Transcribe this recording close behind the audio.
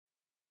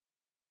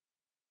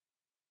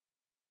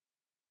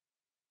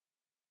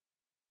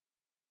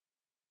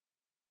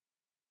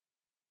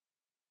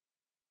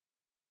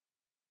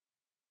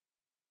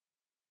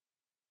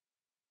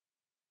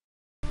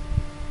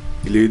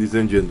Ladies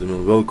and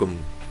gentlemen,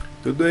 welcome.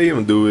 Today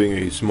I'm doing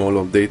a small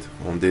update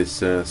on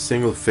this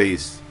single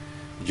phase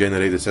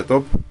generator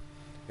setup.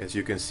 As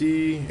you can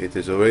see, it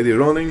is already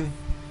running,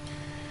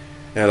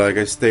 and like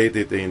I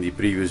stated in the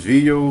previous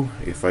video,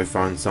 if I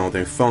find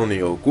something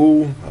funny or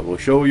cool, I will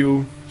show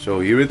you. So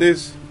here it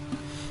is.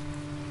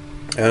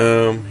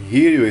 Here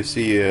you will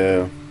see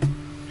a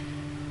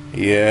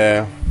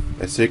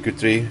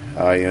circuitry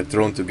I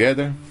thrown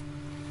together,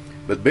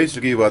 but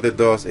basically what it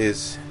does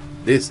is,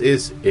 this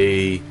is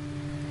a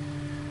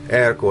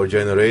Aircore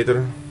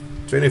generator,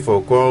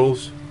 24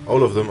 coils,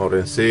 all of them are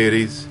in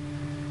series,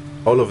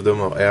 all of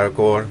them are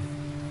Aircore,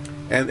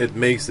 and it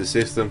makes the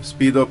system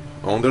speed up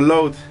on the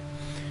load.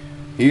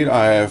 Here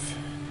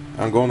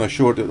I'm gonna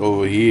short it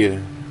over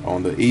here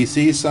on the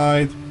EC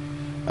side.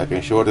 I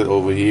can short it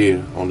over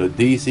here on the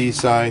DC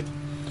side.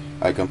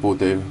 I can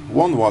put a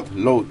 1 watt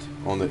load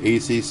on the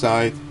AC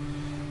side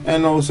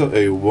and also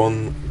a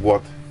 1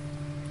 watt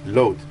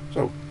load.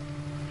 So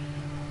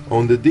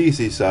on the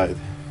DC side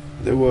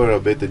there were a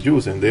bit of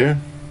juice in there.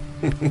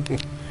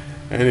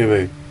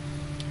 Anyway,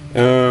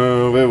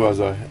 where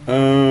was I?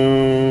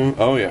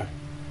 Oh yeah.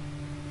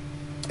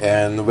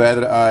 And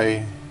whether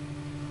I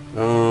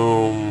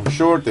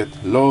short it,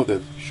 load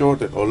it,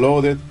 short it or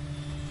load it,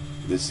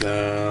 this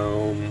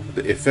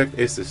the effect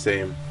is the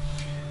same.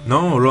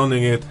 Now I'm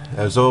running it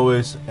as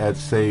always at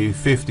say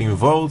 15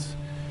 volts,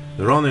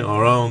 running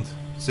around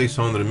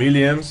 600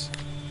 milliamps,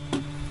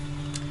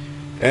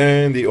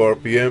 and the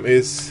RPM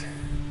is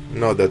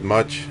not that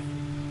much,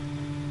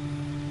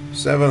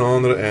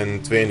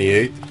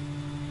 728.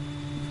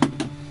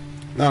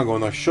 Now I'm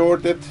gonna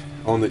short it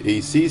on the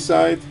AC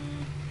side.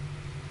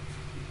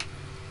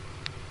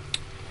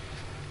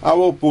 I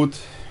will put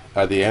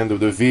at the end of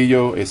the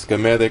video a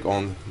schematic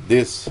on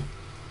this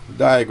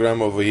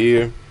diagram over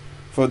here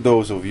for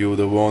those of you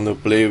that want to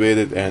play with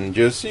it and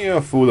just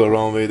fool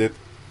around with it.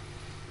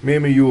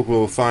 Maybe you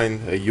will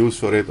find a use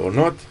for it or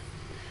not,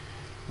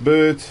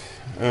 but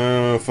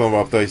from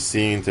what I've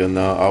seen till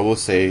now, I will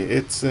say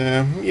it's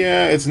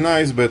it's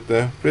nice, but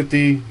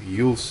pretty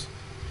useless.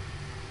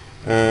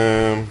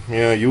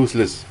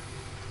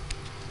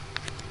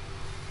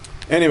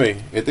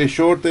 Anyway, it is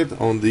shorted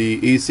on the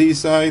EC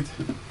side,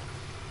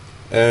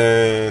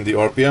 and the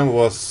RPM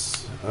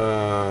was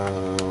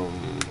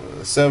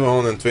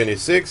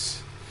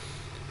 726,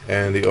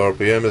 and the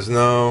RPM is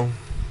now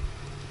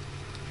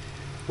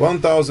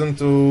 1000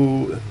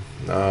 to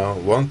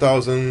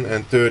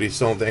 1030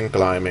 something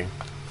climbing.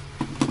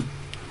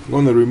 I'm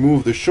gonna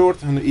remove the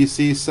short on the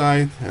EC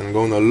side and I'm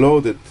gonna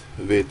load it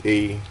with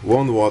a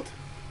 1 watt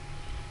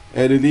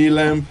LED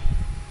lamp.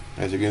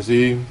 As you can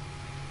see,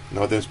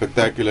 nothing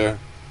spectacular,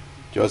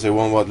 just a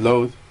 1 watt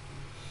load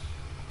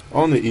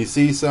on the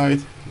EC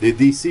side. The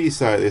DC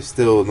side is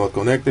still not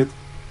connected,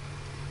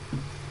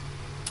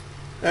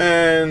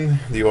 and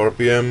the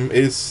RPM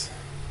is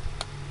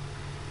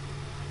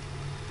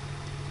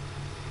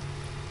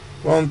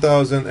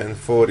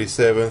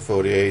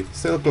 1047-48,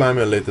 still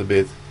climbing a little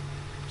bit.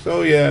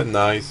 So yeah,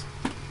 nice.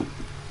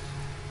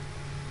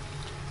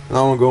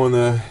 Now I'm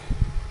gonna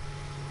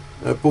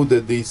put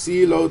the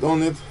DC load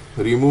on it,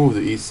 remove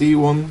the EC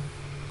one.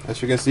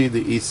 As you can see,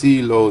 the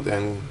EC load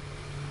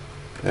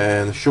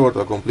and short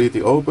are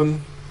completely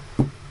open.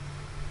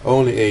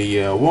 Only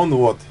a 1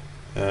 watt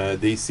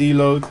DC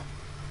load,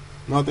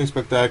 nothing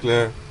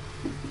spectacular.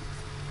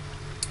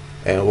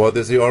 And what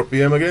is the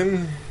RPM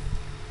again?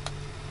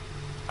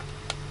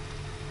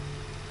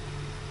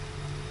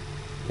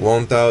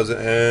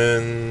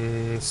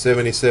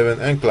 1077,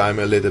 and climb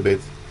a little bit.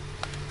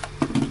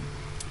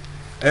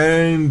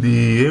 And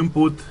the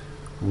input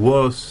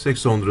was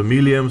 600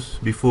 milliamps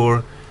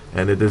before,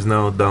 and it is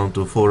now down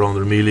to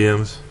 400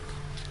 milliamps.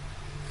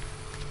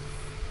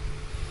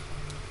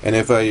 And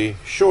if I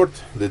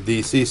short the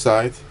DC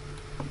side,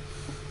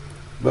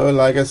 but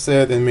like I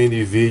said in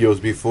many videos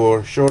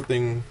before,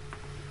 shorting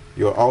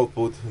your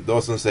output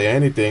doesn't say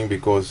anything,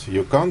 because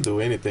you can't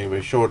do anything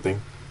with shorting.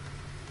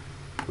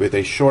 With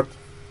a short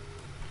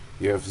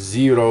you have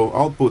zero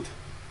output.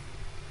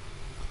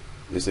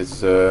 This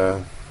is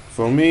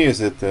for me, is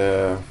it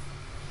a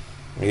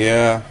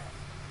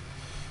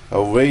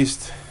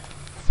waste,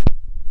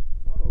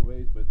 not a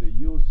waste, but a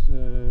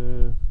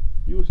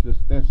useless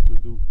test to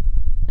do.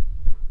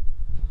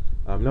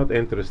 I'm not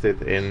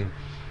interested in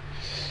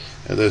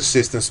the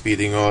system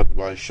speeding up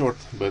while short,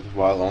 but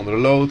while under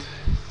load.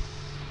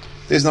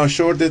 It is now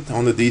shorted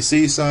on the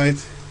DC side,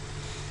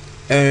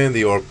 and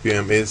the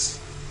RPM is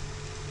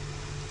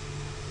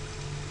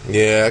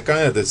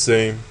kind of the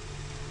same.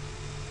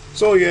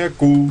 So yeah,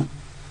 cool.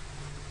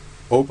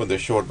 Open the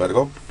short back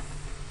up.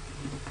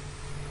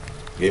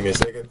 Give me a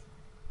second.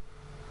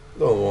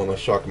 Don't want to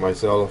shock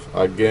myself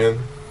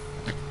again.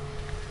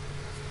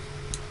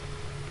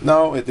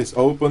 Now it is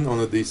open on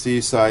the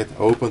DC side,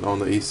 open on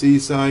the EC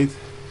side,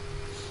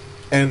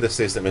 and the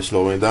system is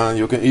slowing down.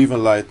 You can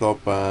even light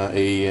up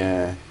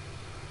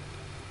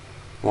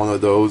one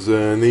of those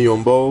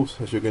neon bulbs,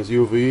 as you can see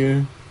over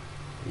here.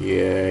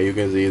 Yeah, you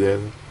can see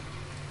that.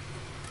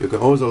 You can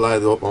also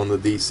light it up on the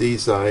DC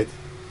side,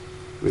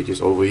 which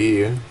is over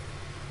here.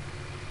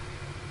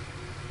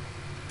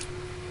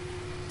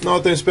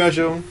 Nothing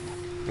special.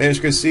 As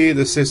you can see,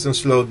 the system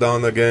slowed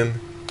down again.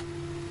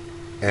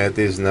 And it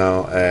is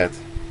now at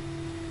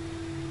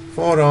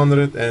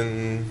 400,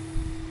 and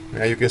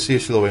you can see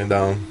slowing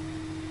down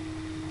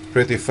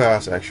pretty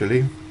fast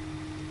actually.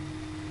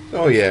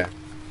 So yeah,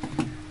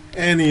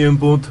 any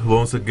input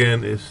once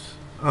again is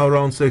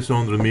around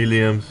 600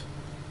 milliamps.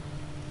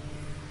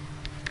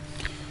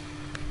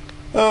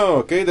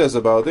 Okay, that's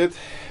about it.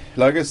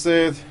 Like I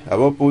said, I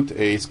will put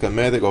a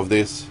schematic of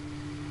this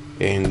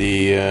in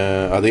the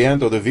at the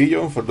end of the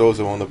video for those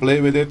who want to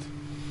play with it.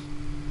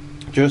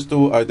 Just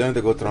two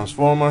identical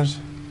transformers,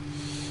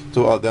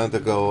 two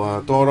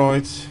identical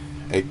toroids,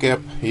 a cap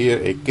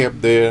here, a cap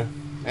there,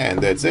 and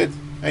that's it.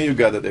 And you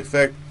got that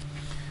effect.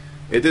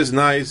 It is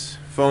nice,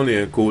 funny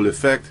and cool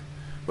effect,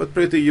 but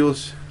pretty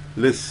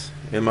useless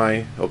in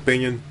my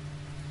opinion.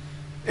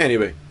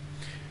 Anyway,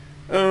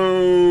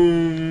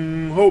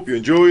 hope you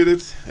enjoyed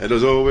it, and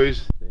as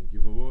always,